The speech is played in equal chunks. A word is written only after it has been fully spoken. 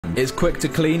brand. It's quick to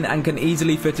clean and can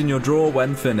easily fit in your drawer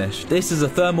when finished. This is a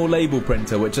thermal label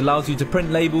printer which allows you to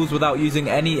print labels without using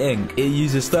any ink. It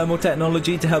uses thermal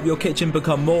technology to help your kitchen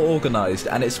become more organized,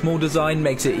 and its small design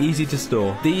makes it easy to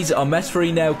store. These are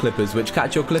mess-free nail clippers which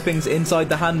catch your clippings inside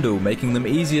the handle, making them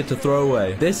easier to throw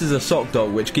away. This is a sock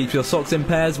dot which keeps your socks in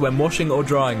pairs when washing or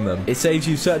drying them. It saves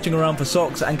you searching around for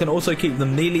socks and can also keep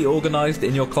them neatly organized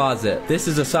in your closet. This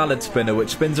is a salad spinner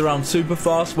which spins around super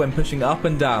fast when pushing up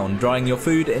and down, drying your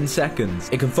food in seconds.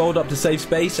 It can fold up to save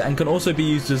space and can also be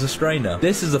used as a strainer.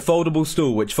 This is a foldable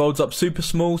stool which folds up super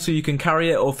small so you can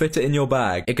carry it or fit it in your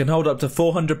bag. It can hold up to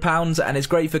 400 pounds and it's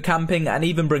great for camping and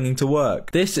even bringing to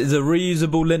work. This is a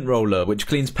reusable lint roller which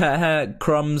cleans pet hair,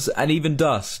 crumbs and even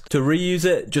dust. To reuse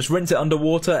it, just rinse it under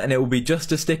water and it will be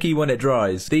just as sticky when it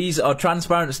dries. These are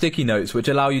transparent sticky notes which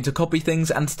allow you to copy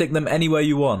things and stick them anywhere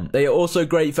you want. They are also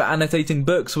great for annotating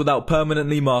books without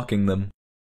permanently marking them.